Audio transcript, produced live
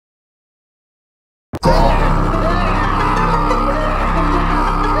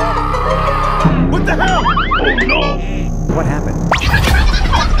What the hell? Oh no! What happened?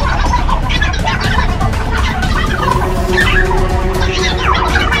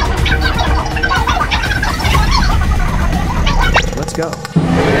 Let's go.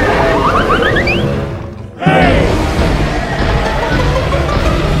 Hey!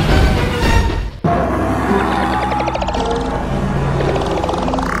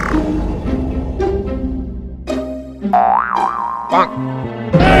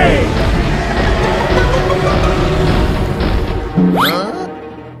 Hey!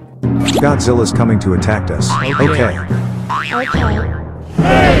 Godzilla's coming to attack us. Okay.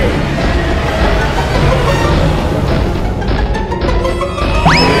 Hey!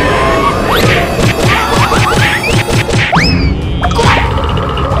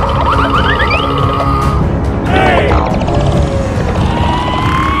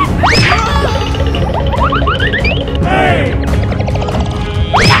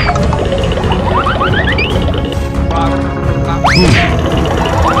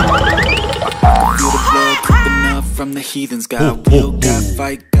 From the heathens, got will, got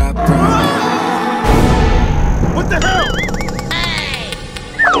fight, got pride. What the hell? Hey!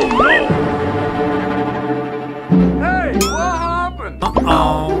 Oh no! Hey, what happened?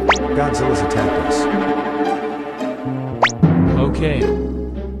 Uh-oh. Godzilla's attacked us. Okay.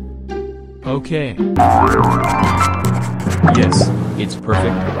 Okay. Yes, it's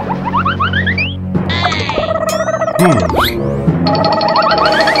perfect. Oh no!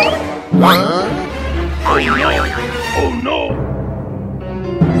 Hey!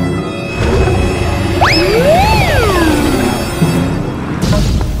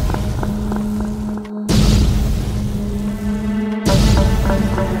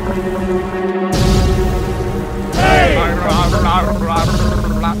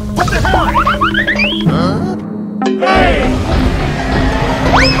 What the hell? Hey!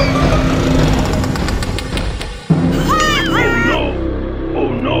 Oh no! Oh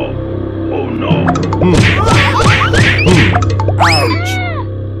no! Oh no! Ouch.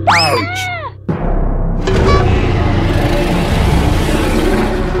 Ouch.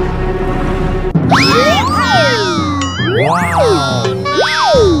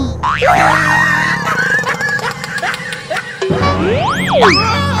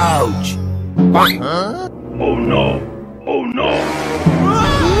 Ouch. Huh? Oh no! Oh no!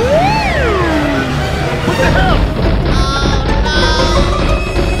 What the hell?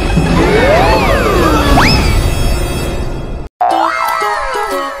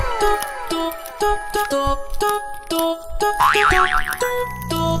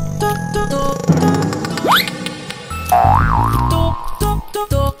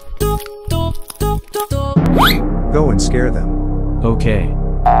 Go and scare them. Okay.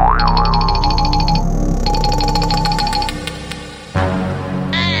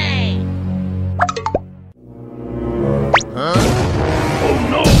 Oh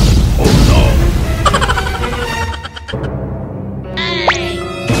no! Oh no!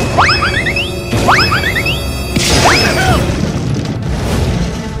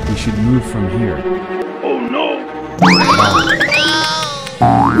 We should move from here. Oh no!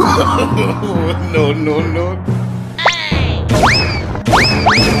 No, no, no.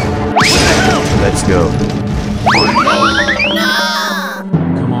 Let's go.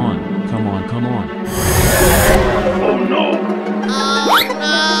 Come on, come on, come on. Oh no!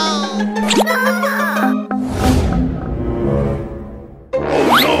 Oh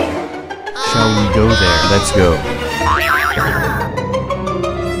no! Shall we go there? Let's go.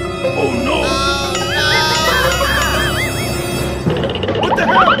 Oh no! What the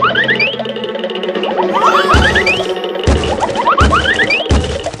hell?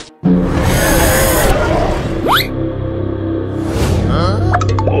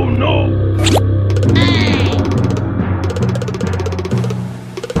 Oh no!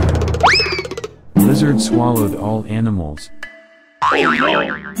 Lizard swallowed all animals. Oh no!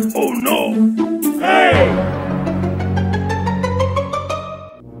 Oh no! Hey!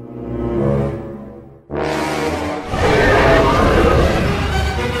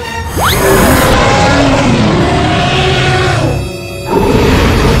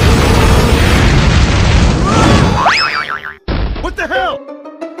 What the hell?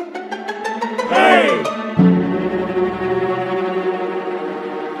 Hey!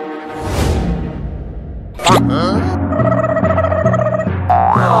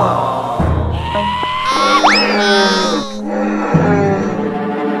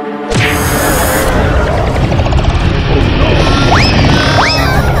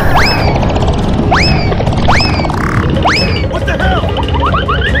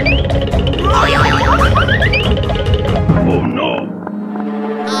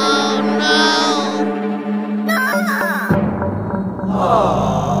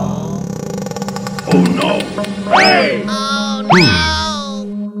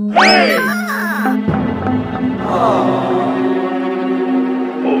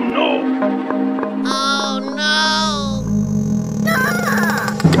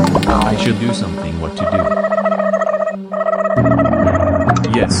 should do something what to do.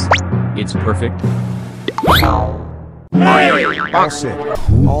 Yes. It's perfect. All sit.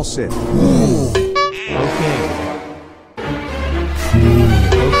 All sit. Okay.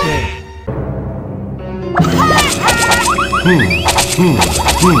 Okay.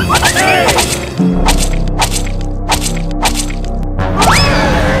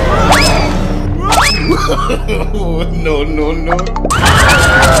 No, no, no.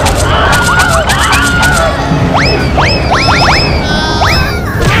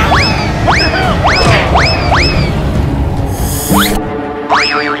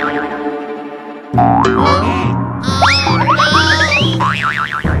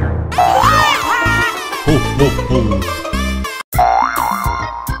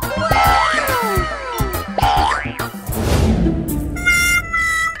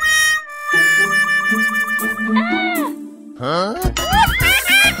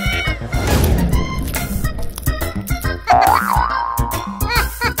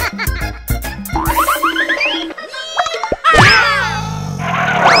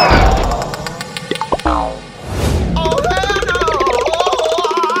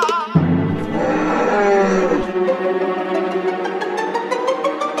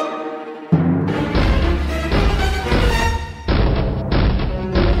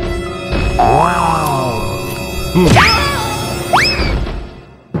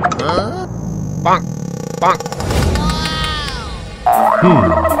 Bonk, bonk.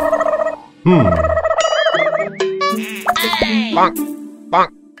 Bonk, bonk.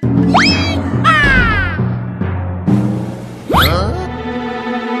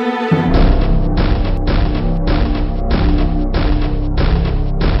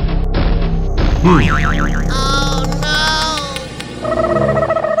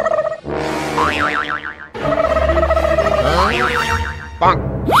 Bonk.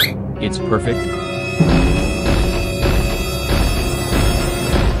 It's perfect.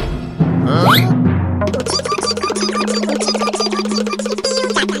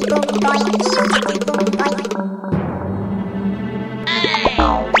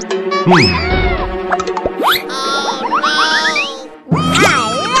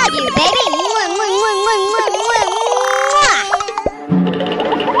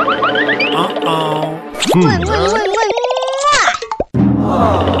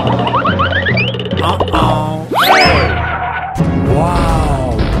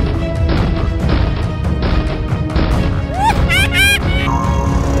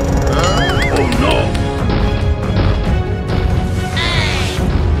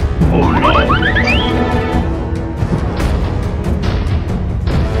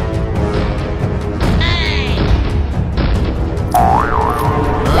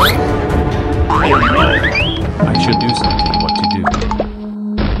 I should do something what to do.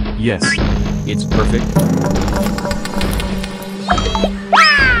 Yes, it's perfect.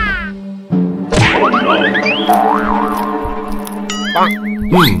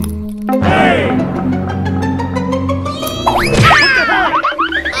 Bonk. Hey!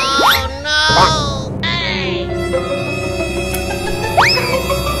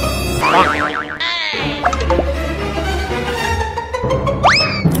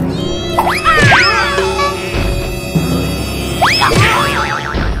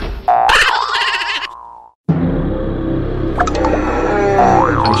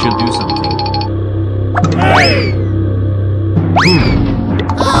 I should do something. Hey!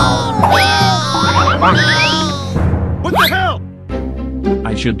 What the hell?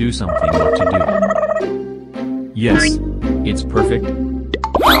 I should do something what to do. Yes, it's perfect.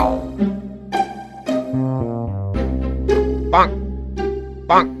 Bonk.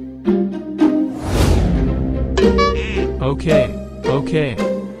 Bonk. Okay, okay.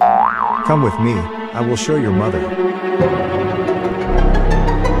 Come with me. I will show your mother.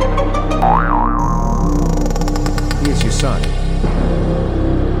 He is your son.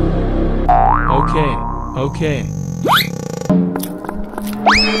 Okay, okay.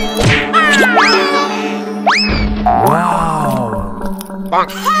 Wow. Bonk.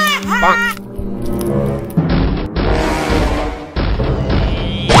 Bonk.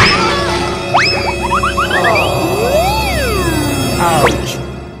 Ouch.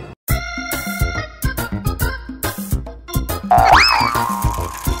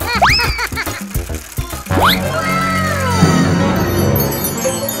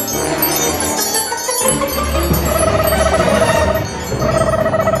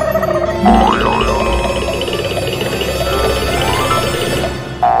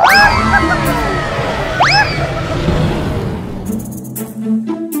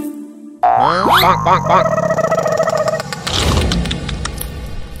 Bonk, bonk, bonk.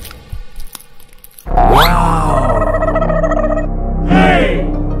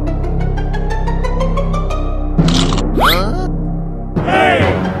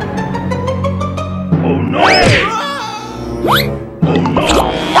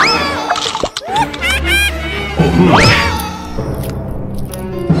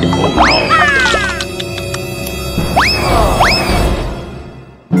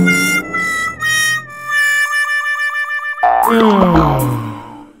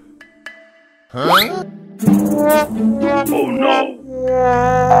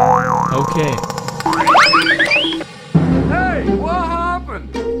 Okay. Hey, what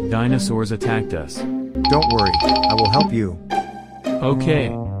happened? Dinosaurs attacked us. Don't worry, I will help you. Okay.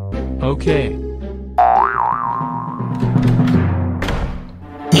 Okay.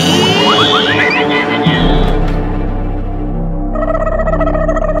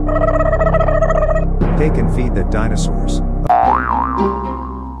 Take and feed the dinosaurs.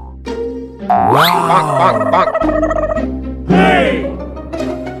 Bonk, bonk, bonk. Hey!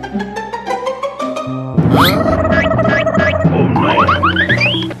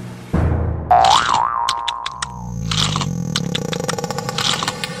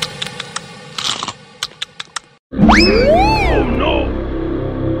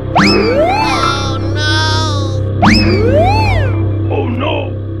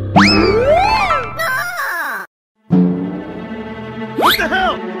 What the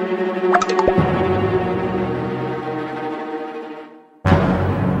hell?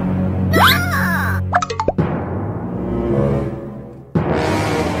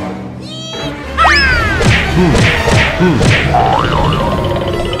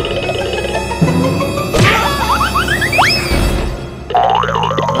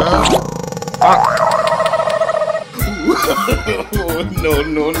 Oh, no,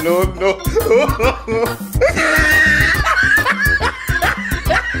 no, no, no.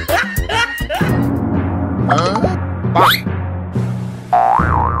 Bonk.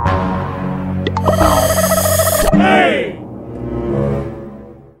 Hey!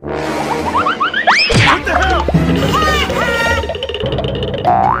 What the hell? Bonk.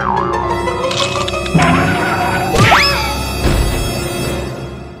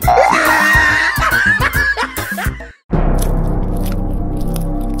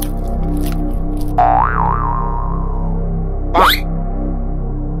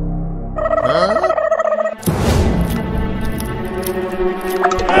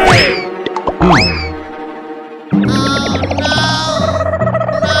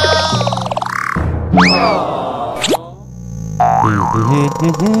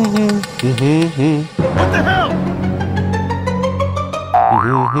 What the hell?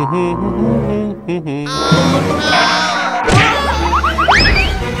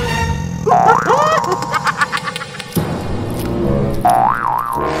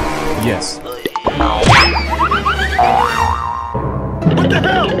 Yes. What the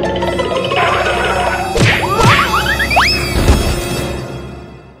hell?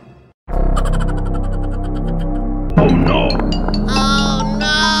 Oh no!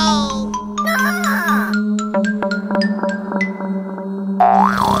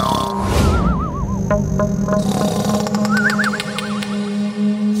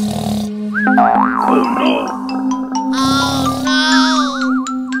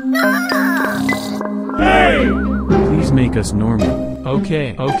 Hey! Please make us normal.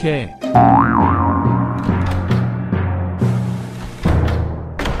 Okay. Okay.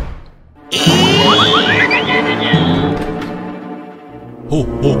 Ho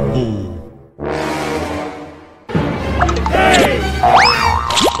ho ho.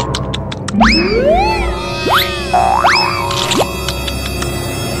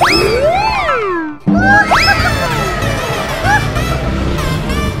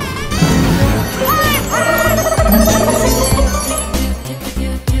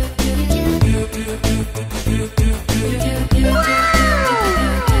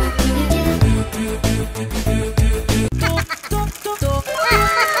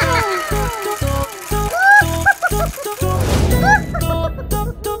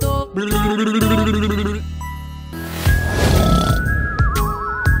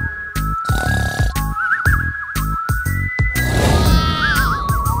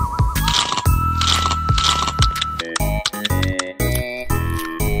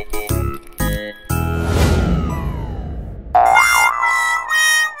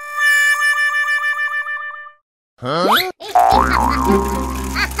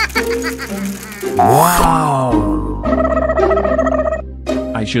 Wow!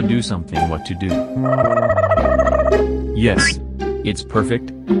 I should do something. What to do? Yes. It's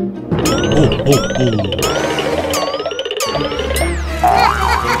perfect. Ho ho ho.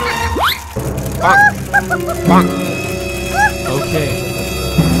 Bonk. Bonk. Okay.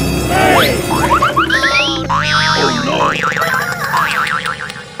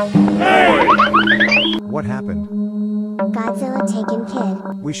 What happened? Godzilla taken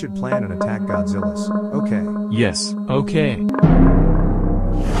kid. We should plan and attack Godzillas. Okay. Yes. Okay.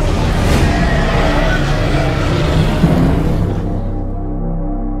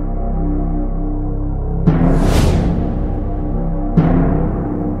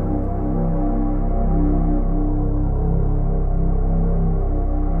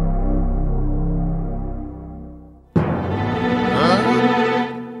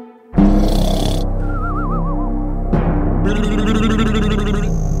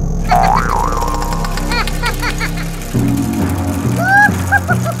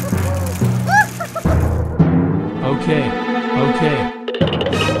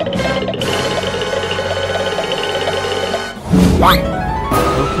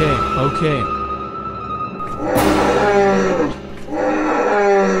 Okay.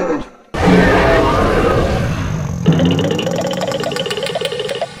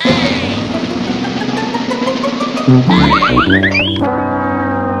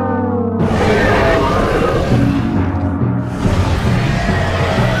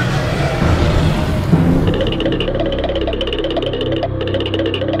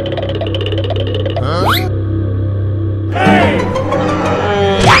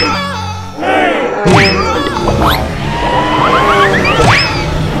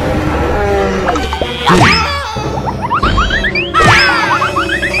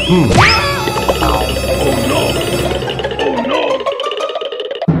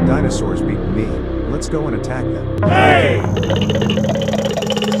 Dinosaurs beat me. Let's go and attack them.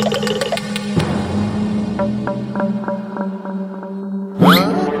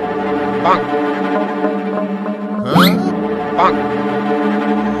 Bonk. Bonk.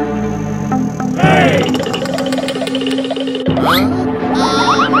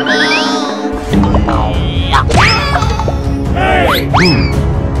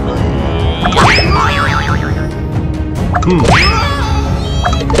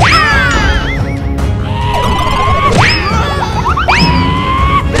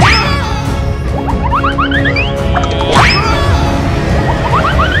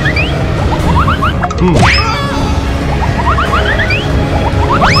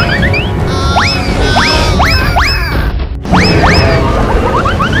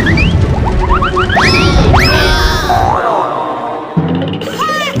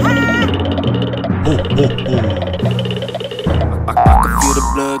 I can feel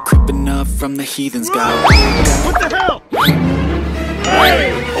the blood creeping up from the heathens. Got What the hell?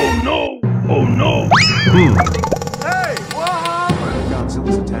 Hey! Oh no! Oh no! Hey! What?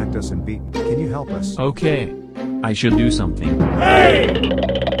 Godzilla's attacked us and beaten. Can you help us? Okay. I should do something. Hey!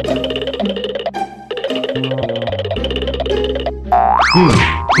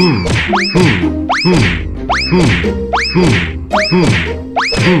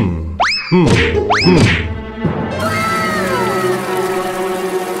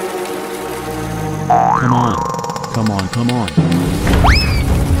 Come on. Come on, come on.